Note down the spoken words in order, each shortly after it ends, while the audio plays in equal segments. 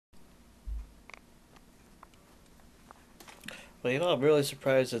Well, I'm really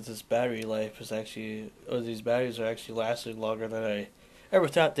surprised that this battery life is actually, or these batteries are actually lasting longer than I ever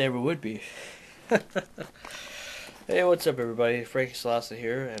thought they ever would be. Hey, what's up, everybody? Frankie Slauson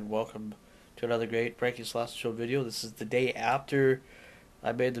here, and welcome to another great Frankie Slauson Show video. This is the day after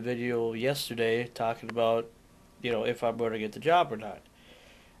I made the video yesterday talking about, if I'm going to get the job or not.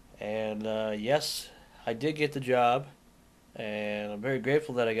 And yes, I did get the job, and I'm very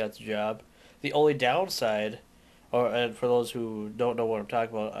grateful that I got the job. The only downside, and for those who don't know what I'm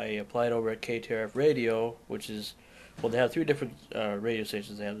talking about, I applied over at KTRF Radio, which is, well, they have three different radio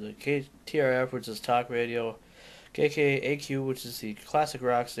stations. They have the KTRF, which is talk radio, Kkdq, which is the classic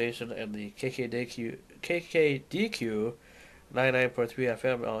rock station, and the Kkdq 99.3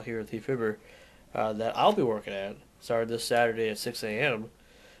 FM out here at the Fibber that I'll be working at, starting this Saturday at 6 a.m.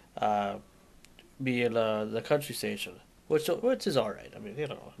 Uh, being the country station, which is all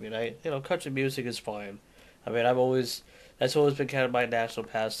right. Country music is fine. That's always been kind of my national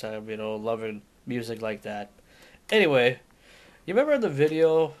pastime. Loving music like that. Anyway, you remember the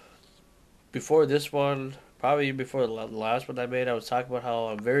video before this one, probably before the last one I made? I was talking about how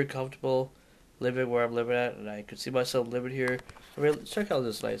I'm very comfortable living where I'm living at, and I could see myself living here. Check out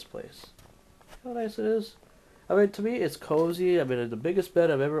this nice place. How nice it is. To me, it's cozy. In the biggest bed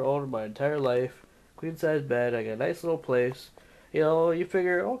I've ever owned in my entire life. Queen size bed. I got a nice little place. You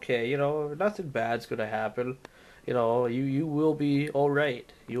figure, okay, nothing bad's gonna happen. You will be all right.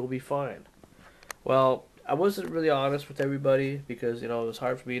 You will be fine. Well, I wasn't really honest with everybody because it was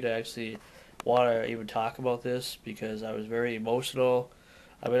hard for me to actually want to even talk about this because I was very emotional.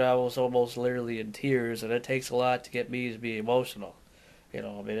 I was almost literally in tears, and it takes a lot to get me to be emotional. If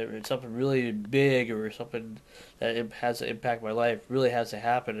it's something really big or something that has to impact my life, really has to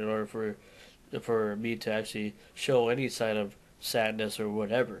happen in order for me to actually show any sign of sadness or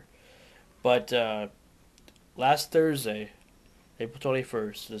whatever. But last Thursday, April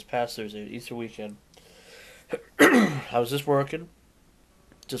 21st, this past Thursday, Easter weekend, I was just working.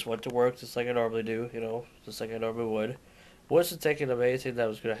 Just went to work just like I normally do, just like I normally would. Wasn't thinking of anything that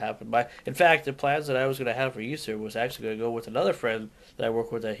was going to happen. In fact, the plans that I was going to have for Easter was actually going to go with another friend that I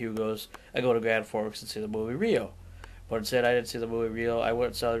work with at Hugo's and go to Grand Forks and see the movie Rio. But instead, I didn't see the movie Rio. I went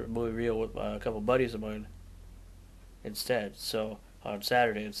and saw the movie Rio with a couple of buddies of mine instead. So on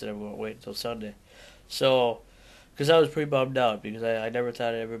Saturday instead of waiting until Sunday. So, because I was pretty bummed out because I never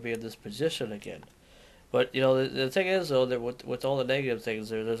thought I'd ever be in this position again. But the thing is though that with all the negative things,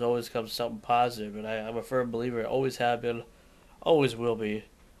 there's always comes something positive, and I'm a firm believer. Always have been, always will be,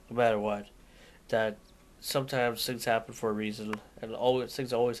 no matter what. That sometimes things happen for a reason, and always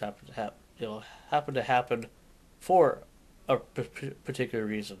things always happen to happen for a particular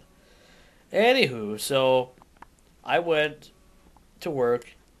reason. Anywho, so I went to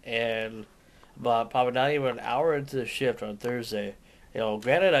work, and about probably not even an hour into the shift on Thursday.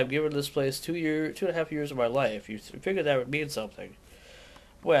 Granted, I've given this place 2.5 years of my life. You figured that would mean something.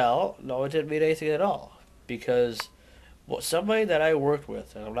 Well, no, it didn't mean anything at all. Because somebody that I worked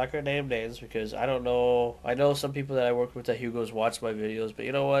with, and I'm not going to name names because I don't know. I know some people that I worked with at Hugo's watch my videos, but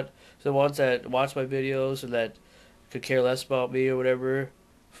you know what? The ones that watch my videos and that could care less about me or whatever,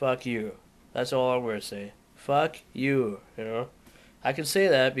 fuck you. That's all I'm going to say. Fuck you. I can say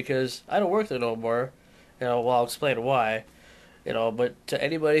that because I don't work there no more. Well, I'll explain why. But to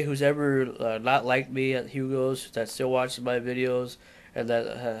anybody who's ever not liked me at Hugo's, that still watches my videos, and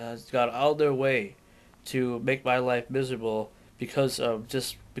that has gone out of their way to make my life miserable because of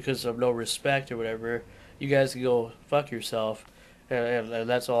no respect or whatever, you guys can go fuck yourself, and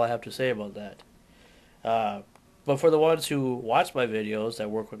that's all I have to say about that. Uh, but for the ones who watch my videos that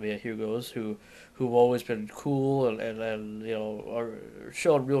work with me at Hugo's, who've always been cool and are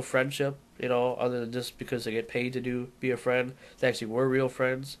showing real friendship, other than just because they get paid to be a friend, they actually were real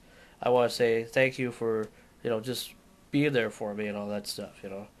friends. I want to say thank you for just being there for me and all that stuff.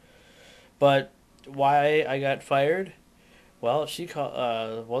 But why I got fired? Well, she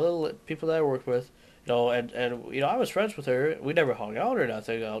called one of the people that I worked with, and I was friends with her. We never hung out or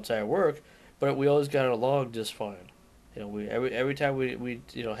nothing outside of work, but we always got along just fine. We every time we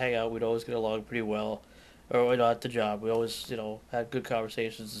hang out, we'd always get along pretty well. Or at the job, we always had good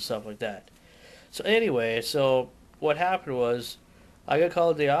conversations and stuff like that. So anyway, what happened was, I got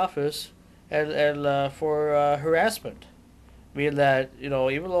called to the office and for harassment, meaning that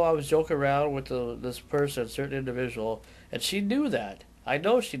even though I was joking around with this person, certain individual, and she knew that. I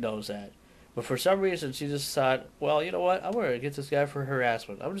know she knows that. But for some reason, she just thought, well, you know what? I'm going to get this guy for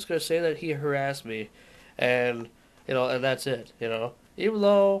harassment. I'm just going to say that he harassed me, and and that's it. Even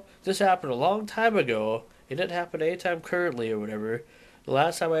though this happened a long time ago, it didn't happen anytime currently or whatever. The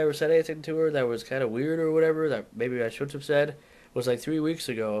last time I ever said anything to her that was kind of weird or whatever, that maybe I shouldn't have said, was like 3 weeks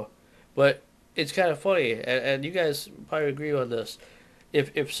ago. But it's kind of funny, and you guys probably agree on this.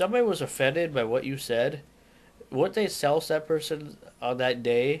 If somebody was offended by what you said, wouldn't they tell that person on that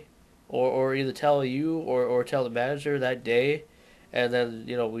day, or either tell you or tell the manager that day, and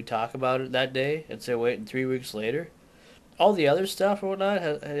then we talk about it that day and say wait, and 3 weeks later, all the other stuff or whatnot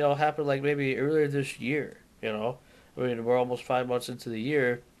has happened like maybe earlier this year. I mean we're almost 5 months into the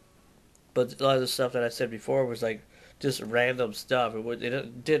year, but a lot of the stuff that I said before was like just random stuff.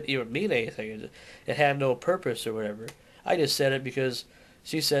 It didn't even mean anything. It had no purpose or whatever. I just said it because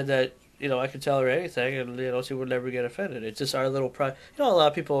she said that I could tell her anything, and she would never get offended. It's just our little private. A lot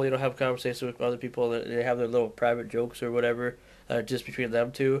of people have conversations with other people that they have their little private jokes or whatever, just between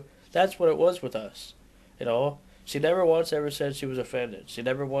them two. That's what it was with us. You know, she never once ever said she was offended. She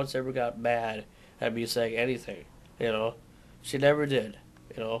never once ever got mad at me saying anything. You know, she never did.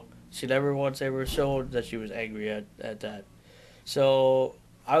 You know, she never once ever showed that she was angry at that. So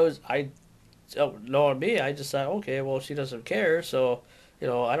knowing me, I just thought, okay, well, she doesn't care, so I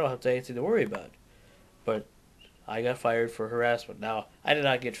don't have anything to worry about. But I got fired for harassment. Now, I did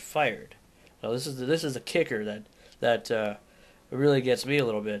not get fired. Now, this is the kicker that really gets me a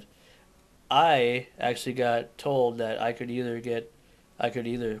little bit. I actually got told that I could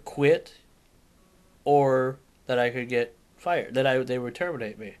either quit or that I could get fired. They would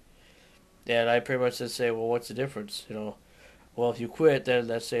terminate me. And I pretty much just say, well, what's the difference? Well, if you quit, then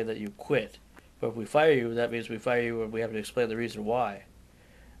that's saying that you quit. But if we fire you, that means we fire you and we have to explain the reason why.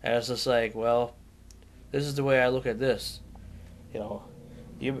 And it's just like, well, this is the way I look at this. You know,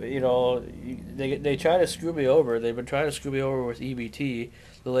 they try to screw me over. They've been trying to screw me over with EBT.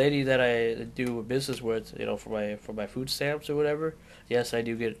 The lady that I do business with, for my food stamps or whatever. Yes, I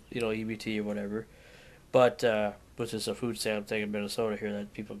do get EBT or whatever, but which is a food stamp thing in Minnesota here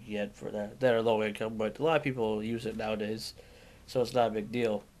that people get for that are low income. But a lot of people use it nowadays, so it's not a big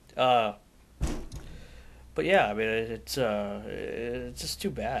deal. But yeah, I mean it's just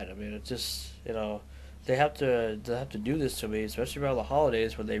too bad. I mean it's just they have to do this to me, especially around the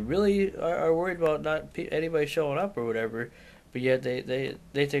holidays when they really are worried about not anybody showing up or whatever. But yet they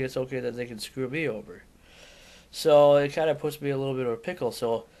think it's okay that they can screw me over. So it kind of puts me in a little bit of a pickle.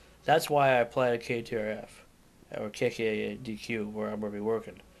 So that's why I applied to KTRF or Kkdq where I'm going to be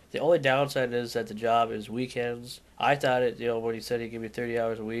working. The only downside is that the job is weekends. I thought when he said he'd give me 30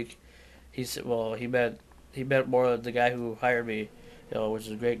 hours a week, he said, well, he meant more the guy who hired me, which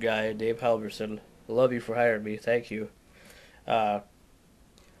is a great guy, Dave Halverson. I love you for hiring me. Thank you. Uh,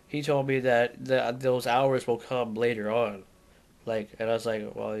 he told me that those hours will come later on. And I was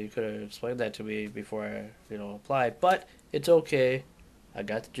like, well, you could have explained that to me before I, applied. But it's okay. I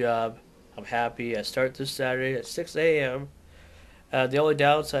got the job. I'm happy. I start this Saturday at 6 a.m. The only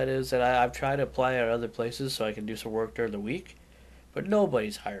downside is that I've tried to apply at other places so I can do some work during the week, but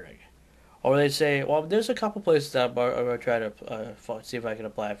nobody's hiring. Or they say, well, there's a couple places that I'm going to try to see if I can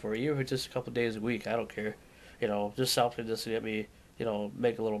apply for, even if it's just a couple days a week. I don't care. Just something just to get me,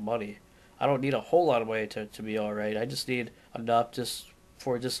 make a little money. I don't need a whole lot of money to be all right. I just need enough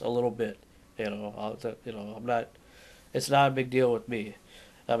for just a little bit. I'm not. It's not a big deal with me.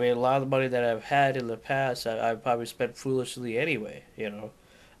 I mean, a lot of the money that I've had in the past, I've probably spent foolishly anyway.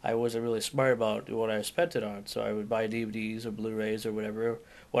 I wasn't really smart about what I spent it on, so I would buy DVDs or Blu-rays or whatever,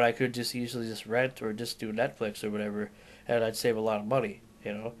 when I could just easily just rent or just do Netflix or whatever, and I'd save a lot of money.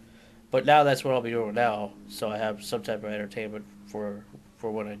 But now that's what I'll be doing now, so I have some type of entertainment for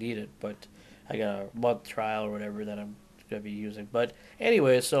when I need it. But I got a month trial or whatever that I'm gonna be using. But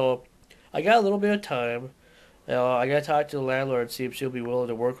anyway, so I got a little bit of time. I gotta talk to the landlord and see if she'll be willing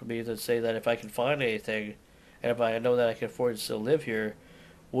to work with me to say that if I can find anything, and if I know that I can afford to still live here,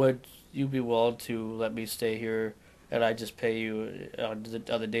 would you be willing to let me stay here and I just pay you on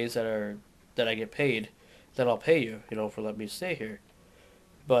the days that I get paid, then I'll pay you, for letting me stay here.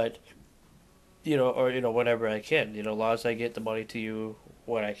 But whenever I can, as long as I get the money to you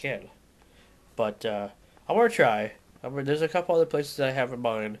when I can. But I'm gonna try. There's a couple other places that I have in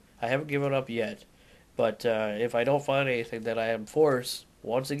mind. I haven't given up yet. But if I don't find anything, then I am forced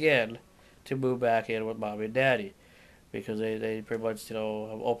once again to move back in with mommy and daddy, because they pretty much have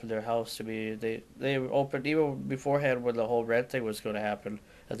opened their house to me. They opened even beforehand when the whole rent thing was going to happen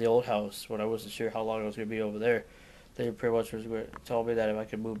at the old house, when I wasn't sure how long I was going to be over there. They pretty much told me that if I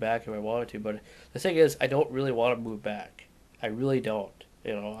could move back if I wanted to. But the thing is, I don't really want to move back. I really don't.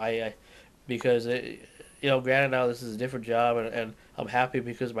 Because granted now this is a different job, and I'm happy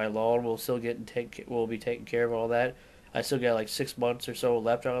because my loan will still will be taken care of, all that. I still got like 6 months or so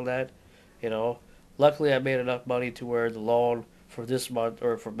left on that. You know, Luckily I made enough money to where the loan for this month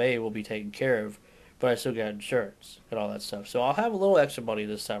or for May will be taken care of. but I still got insurance and all that stuff. So I'll have a little extra money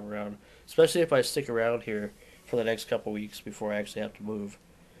this time around, especially if I stick around here for the next couple weeks before I actually have to move.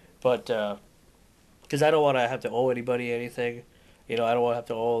 But because I don't want to have to owe anybody anything, I don't want to have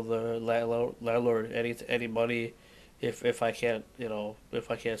to owe the landlord any money if I can't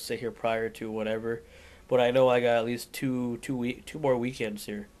if I can't stay here prior to whatever. But I know I got at least two more weekends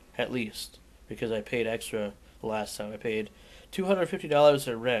here at least because I paid extra the last time. I paid $250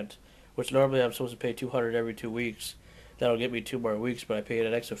 in rent, which normally I'm supposed to pay $200 every 2 weeks. That'll get me 2 more weeks, but I paid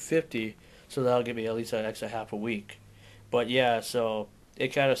an extra $50, so that'll give me at least an extra half a week. But yeah, so it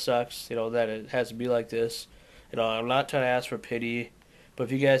kind of sucks, that it has to be like this. I'm not trying to ask for pity, but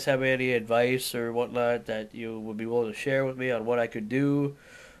if you guys have any advice or whatnot that you would be willing to share with me on what I could do,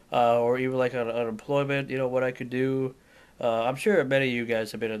 or even like on unemployment, what I could do. I'm sure many of you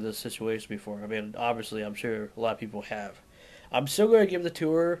guys have been in this situation before. I mean, obviously, I'm sure a lot of people have. I'm still going to give the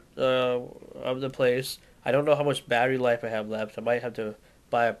tour of the place. I don't know how much battery life I have left. I might have to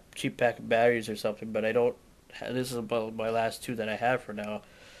buy a cheap pack of batteries or something, but I don't. This is about my last 2 that I have for now.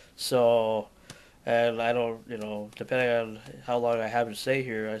 So, and I don't, depending on how long I have to stay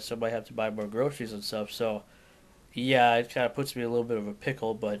here, I still might have to buy more groceries and stuff. So, yeah, it kind of puts me in a little bit of a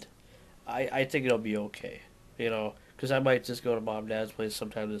pickle, but I think it'll be okay, because I might just go to Mom and Dad's place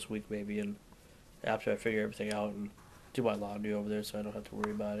sometime this week maybe, and after I figure everything out and do my laundry over there so I don't have to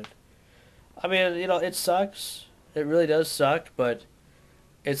worry about it. I mean, it sucks. It really does suck, but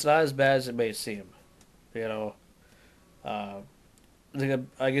it's not as bad as it may seem, I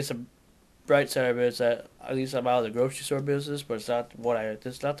guess a bright side of it is that at least I'm out of the grocery store business, but it's not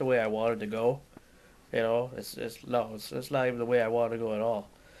the way I wanted to go. It's not even the way I wanted to go at all.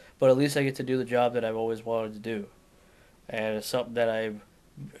 But at least I get to do the job that I've always wanted to do, and it's something that I'm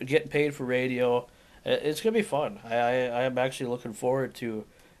getting paid for radio. It's gonna be fun. I am actually looking forward to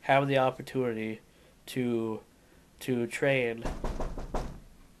having the opportunity to train.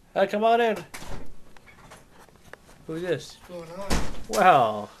 Come on in. Who's this? What's going on?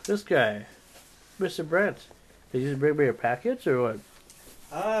 Wow, this guy, Mr. Brent. Did you just bring me a package or what?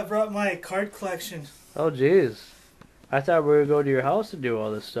 I brought my card collection. Oh, jeez. I thought we were going to your house to do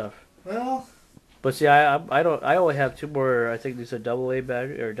all this stuff. Well, but see, I only have 2 more. I think these are AA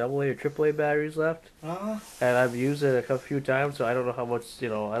battery or AA or AAA batteries left. And I've used it a few times, so I don't know how much. I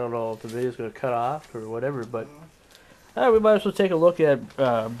don't know if the video's gonna cut off or whatever. But we might as well take a look at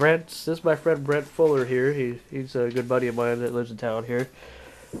Brent. This is my friend Brent Fuller here. He's a good buddy of mine that lives in town here.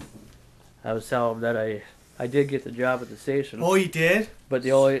 I was telling him that I did get the job at the station. Oh, you did? But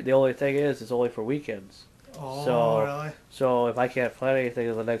the only thing is, it's only for weekends. Oh, really? So if I can't find anything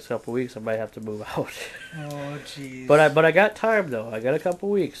in the next couple of weeks, I might have to move out. Oh, jeez. But I got time though. I got a couple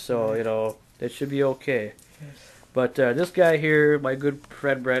of weeks, so it should be okay. Yes. But this guy here, my good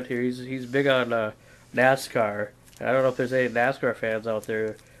friend Brent here, he's big on NASCAR. And I don't know if there's any NASCAR fans out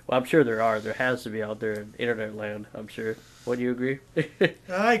there. Well, I'm sure there are. There has to be out there in internet land. I'm sure. Wouldn't you agree?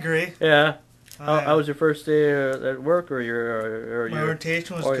 I agree. Yeah. How was your first day at work, or my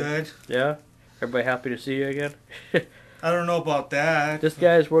orientation was good. Yeah. Everybody happy to see you again? I don't know about that. This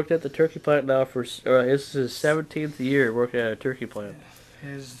guy's worked at the turkey plant now this is his 17th year working at a turkey plant.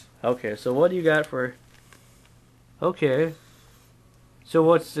 Okay, so what do you got for... Okay. So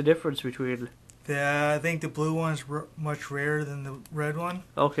what's the difference between... I think the blue one's much rarer than the red one.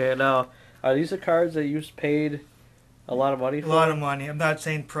 Okay, now, are these the cards that you paid a lot of money for? A lot of money. I'm not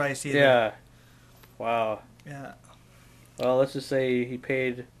saying price either. Yeah. Wow. Yeah. Well, let's just say he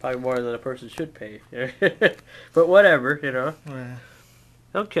paid probably more than a person should pay. But whatever, Yeah.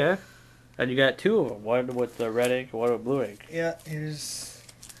 Okay. And you got 2 of them. One with the red ink and one with blue ink. Yeah, here's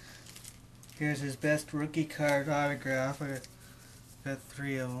his best rookie card autograph. I got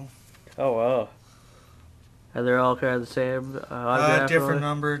 3 of them. Oh, wow. And they're all kind of the same autograph? Different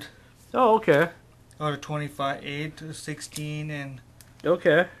numbered. Oh, okay. Out of 25, 8, 16, and...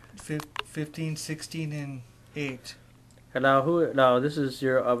 Okay. 15, 16, and 8. And now this is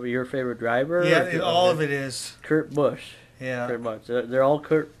your favorite driver? Yeah, all of it is. Kurt Busch. Yeah. Pretty much. They're all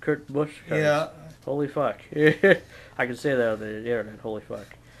Kurt Busch cards. Yeah. Holy fuck. I can say that on the internet. Holy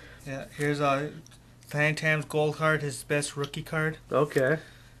fuck. Yeah. Here's a Fan Tams Gold card, his best rookie card. Okay.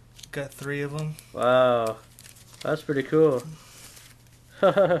 Got 3 of them. Wow. That's pretty cool.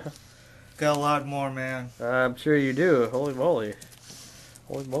 Got a lot more, man. I'm sure you do. Holy moly.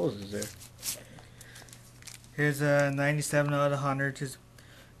 Holy Moses there. Here's a 97 out of 100. Just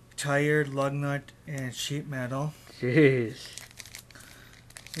tire, lug nut, and sheet metal. Jeez.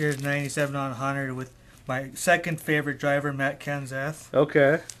 Here's 97 out of 100 with my second favorite driver, Matt Kenseth.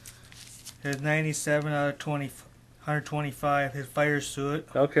 Okay. Here's 97 out of 125, his fire suit.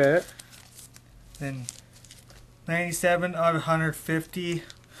 Okay. Then 97 out of 150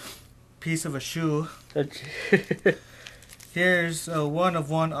 piece of a shoe. Here's a 1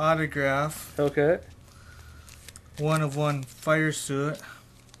 of 1 autograph. Okay. 1 of 1 fire suit.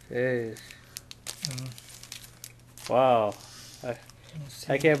 Jeez. Wow.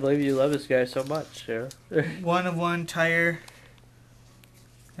 I can't believe you love this guy so much. Yeah. 1 of 1 tire.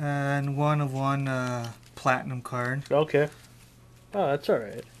 And 1 of 1 platinum card. Okay. Oh, that's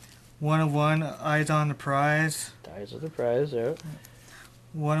alright. 1 of 1 eyes on the prize. Eyes on the prize, yeah.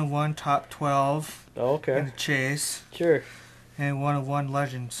 1 of 1 top 12. Okay. In the chase. Sure. And 1 of 1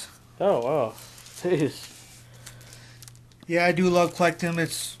 legends. Oh, wow. Jeez. Yeah, I do love collecting them.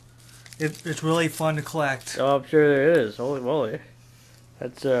 It's really fun to collect. Oh, I'm sure there is. Holy moly.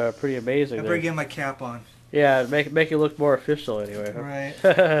 That's pretty amazing. I better get my cap on. Yeah, make it look more official anyway. Huh? Right.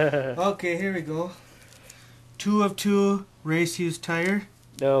 Okay, here we go. 2 of 2 race used tire.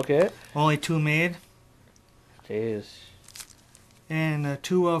 Okay. Only 2 made. Jeez. And a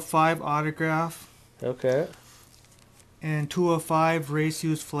 2 of 5 autograph. Okay. And 2 of 5 race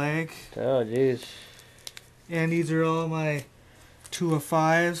used flag. Oh, jeez. And these are all my 2 of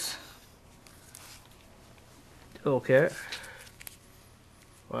 5s. Okay.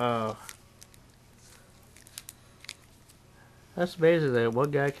 Wow. That's amazing that one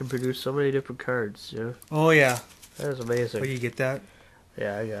guy can produce so many different cards, you know? Oh, yeah. That is amazing. Oh, you get that?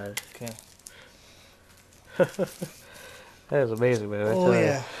 Yeah, I got it. Okay. That is amazing, man. Oh,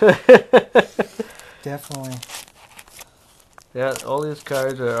 yeah. Definitely. Yeah, all these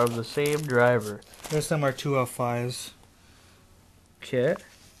cards are of the same driver. There's some are 2 of 5s. Okay.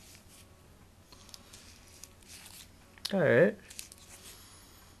 Alright.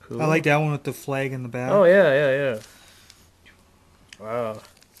 Cool. I like that one with the flag in the back. Oh, yeah. Wow.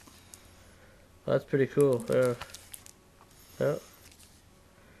 That's pretty cool. Yeah. Yeah.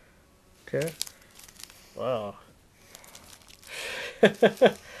 Okay. Wow.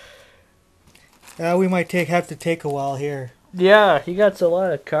 We might have to take a while here. Yeah, he got a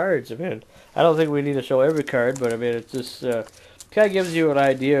lot of cards. I mean, I don't think we need to show every card, but I mean, it just kind of gives you an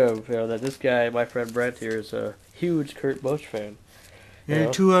idea of that this guy, my friend Brent here, is a huge Kurt Busch fan.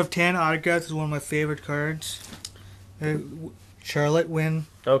 Yeah, 2 of 10 autographs is one of my favorite cards. Charlotte win.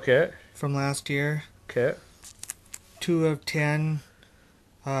 Okay. From last year. Okay. 2 of 10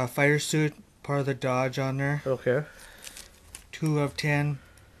 fire suit, part of the Dodge on there. Okay. 2 of 10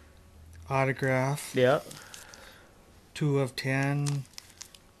 autograph. Yeah. 2 of 10.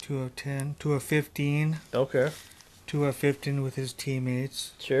 2 of 10. 2 of 15. Okay. 2 of 15 with his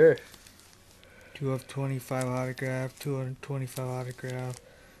teammates. Sure. 2 of 25 autograph. 2 of 25 autograph.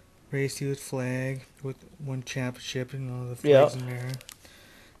 Race used flag with 1 championship and all the flags in there.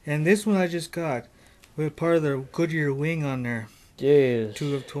 And this one I just got with part of the Goodyear wing on there. Jeez.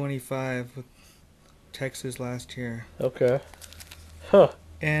 2 of 25 with Texas last year. Okay. Huh.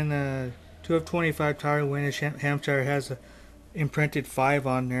 And 2 of 25 tire win. Hampshire has a imprinted 5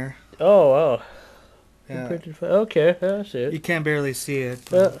 on there. Oh, wow. Yeah. Imprinted 5. Okay, I see it. You can't barely see it.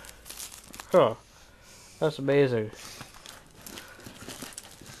 Yeah. Huh. That's amazing.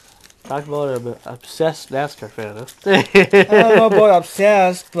 Talk about an obsessed NASCAR fan, huh? I don't know about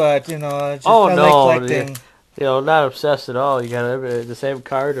obsessed, but I like collecting. Not obsessed at all. You got the same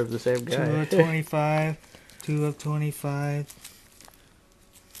card of the same guy. 2 of 25. 2 of 25.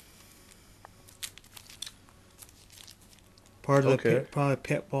 Part of the probably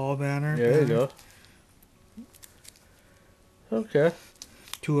pit ball banner. There you go. Okay.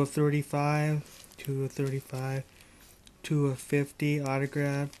 2 of 35. 2 of 35. 2 of 50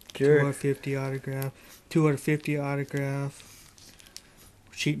 autograph. Sure. 2 of 50 autograph. 2 out of 50 autograph.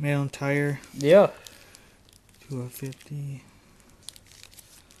 Sheet metal and tire. Yeah. 2 of 50.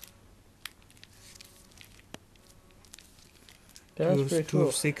 That's pretty cool. 2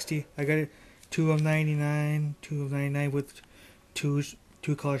 of 60. I got it. 2 of 99. 2 of 99 with two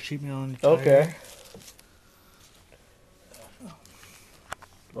color sheet metal and tire. Okay.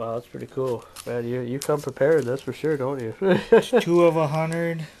 Wow, that's pretty cool. Man, you come prepared, that's for sure, don't you? 2 of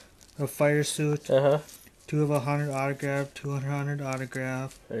 100 of fire suit. 2 of 100 autograph. 200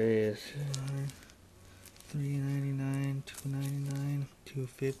 autograph. Jeez. 399, 299,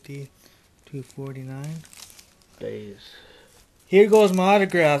 250, 249. Jeez. Here goes my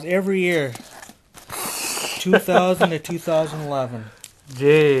autographs every year. 2000 to 2011.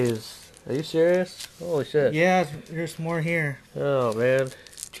 Jeez. Are you serious? Holy shit. Yeah, there's more here. Oh, man.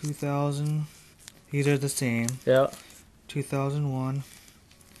 2000. These are the same. Yeah. 2001.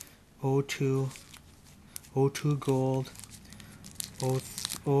 02. 02 gold.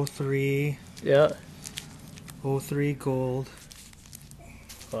 03. Yeah. 03 gold.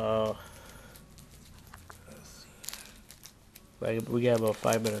 Wow. We got about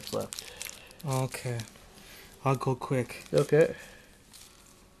 5 minutes left. Okay. I'll go quick. Okay.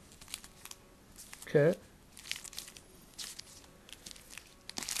 Okay.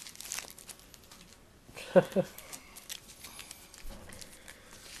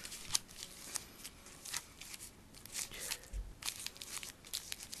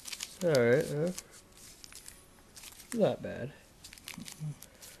 Alright. Not bad.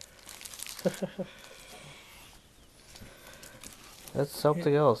 That's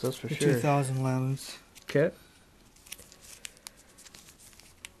something else, that's for sure. 2011s. Okay.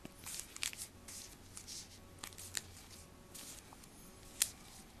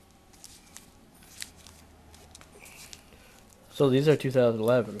 So these are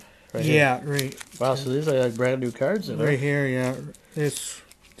 2011, right? Yeah, here. right. Wow, so these are like brand new cards, then, right here. Yeah, these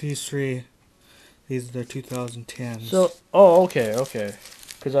three. These are the 2010s. So, oh, okay.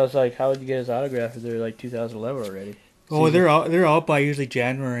 Because I was like, how would you get his autograph if they're like 2011 already? Oh, they're out by usually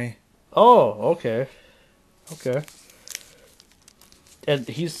January. Oh, okay. And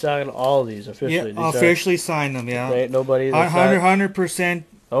he's signed all of these officially. Yeah, officially signed them. Yeah. Ain't nobody. 100%.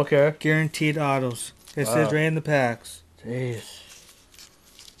 Okay. Guaranteed autos. It says right in the packs. Jeez.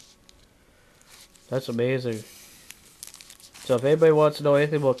 That's amazing. So if anybody wants to know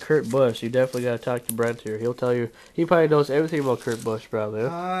anything about Kurt Busch, you definitely got to talk to Brent here. He'll tell you. He probably knows everything about Kurt Busch, probably.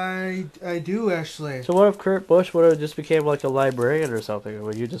 I do actually. So what if Kurt Busch would have just became like a librarian or something? Or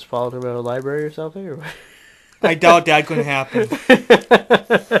would you just follow him at a library or something? Or... I doubt that could happen.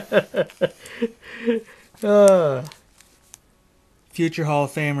 Future Hall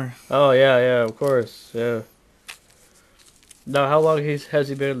of Famer. Oh yeah, of course, yeah. Now, how long has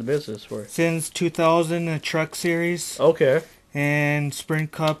he been in the business for? Since 2000, the Truck Series. Okay. And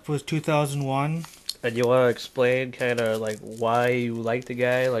Sprint Cup was 2001. And you want to explain kind of like why you like the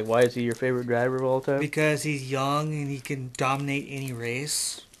guy? Like why is he your favorite driver of all time? Because he's young and he can dominate any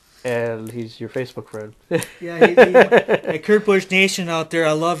race. And he's your Facebook friend. Yeah, hey, Kurt Busch Nation out there,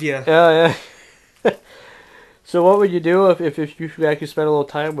 I love you. Yeah. So what would you do if you actually spent a little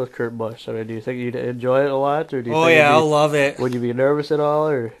time with Kurt Busch? I mean, do you think you'd enjoy it a lot, or do you? Oh yeah, I'll love it. Would you be nervous at all,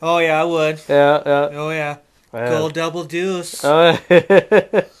 or? Oh yeah, I would. Yeah. Oh yeah. Gold double deuce. Oh.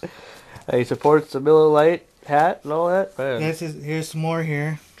 And he supports the Miller Lite hat and all that. Man. Here's some more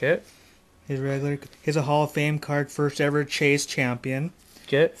here. Okay. Here's a Hall of Fame card, first ever Chase champion.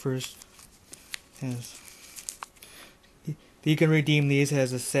 Okay. First. Yes. You can redeem these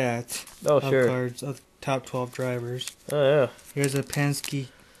as a set. Oh, of sure. Cards of top 12 drivers. Oh yeah. Here's a Penske.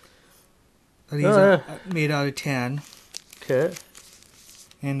 These are made out of 10. Okay.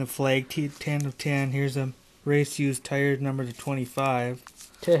 And the flag 10 of 10. Here's a race used tire number to 25.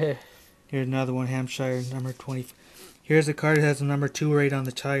 Here's another one, Hampshire number 20. Here's a card that has the number 2 right on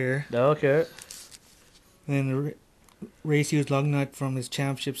the tire. Okay. And then the race used lug nut from his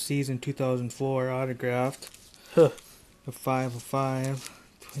championship season 2004 autographed. Huh. A 5 of 5.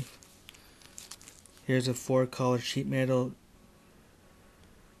 Here's a 4-color sheet metal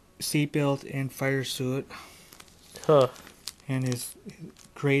seatbelt and fire suit. Huh. And his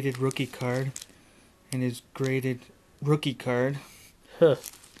graded rookie card. And his graded rookie card. Huh.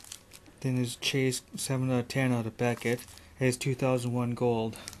 Then his Chase 7 out of 10 out of Beckett. His 2001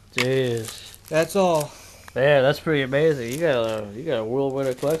 gold. Jeez. That's all. Man, that's pretty amazing. You got a world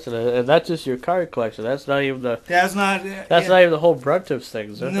winner collection, and that's just your card collection. That's not even the. Not even the whole brunt of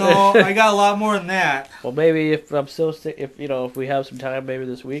things. No, I got a lot more than that. Well, maybe if we have some time, maybe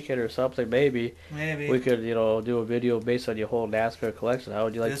this weekend or something, maybe we could do a video based on your whole NASCAR collection. How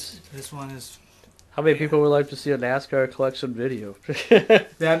would you like? This one is. How many people would like to see a NASCAR collection video?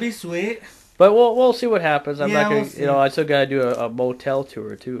 That'd be sweet. But we'll see what happens. I'm not gonna, we'll I still gotta do a motel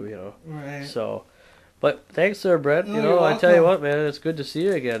tour too, Right. So. But thanks, sir, Brent. Oh, I tell you what, man, it's good to see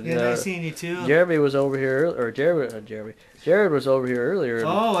you again. Yeah, nice seeing you too. Jeremy was over here, Jared was over here earlier.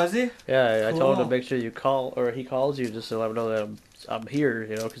 Oh, was he? Yeah, I Cool. told him to make sure you call, or he calls you just to let him know that I'm here,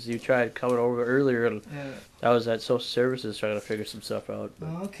 because you tried coming over earlier, and I was at social services trying to figure some stuff out. But,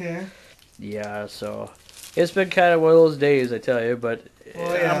 okay. Yeah, so it's been kind of one of those days, I tell you, but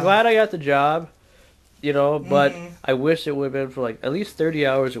I'm glad I got the job. But I wish it would have been for like at least 30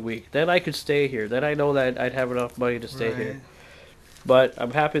 hours a week. Then I could stay here. Then I know that I'd have enough money to stay here. But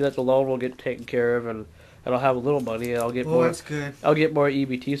I'm happy that the loan will get taken care of, and I'll have a little money, and I'll get more. That's good. I'll get more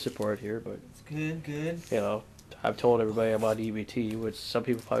EBT support here, but it's good. I've told everybody I'm on EBT, which some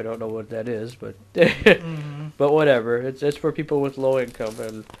people probably don't know what that is, but but whatever. It's for people with low income,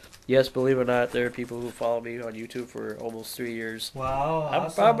 and yes, believe it or not, there are people who follow me on YouTube for almost 3 years. Wow,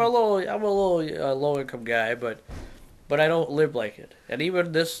 I'm a little low income guy, but but I don't live like it. And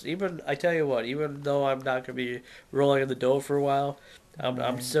even I tell you what, even though I'm not gonna be rolling in the dough for a while,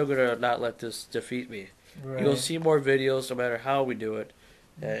 I'm still gonna not let this defeat me. Right. You'll see more videos no matter how we do it,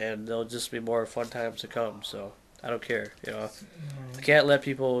 and there'll just be more fun times to come. So I don't care, you know. I can't let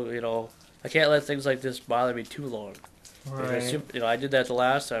people, you know, I can't let things like this bother me too long. Right. You know, I did that the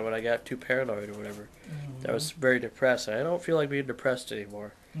last time when I got too paranoid or whatever. I was very depressed. I don't feel like being depressed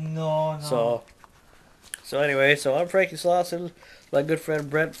anymore. No. So anyway, so I'm Frankie Slauson, my good friend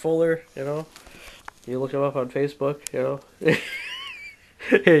Brent Fuller, you know. You look him up on Facebook, you know.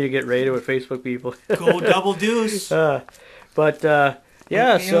 Here you get raided with Facebook people. Go double deuce. But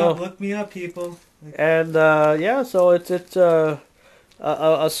yeah, Look me up, people. And yeah, so it's a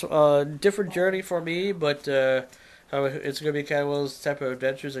different journey for me, but it's gonna be kind of one of those type of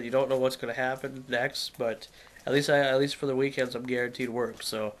adventures that you don't know what's gonna happen next. But at least for the weekends, I'm guaranteed work.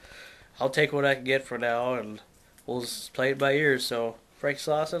 So I'll take what I can get for now, and we'll just play it by ear. So Frank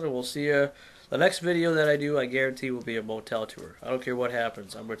Slauson, and we'll see you. The next video that I do, I guarantee, will be a motel tour. I don't care what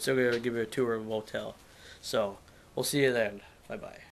happens. I'm still gonna give you a tour of a motel. So we'll see you then. Bye bye.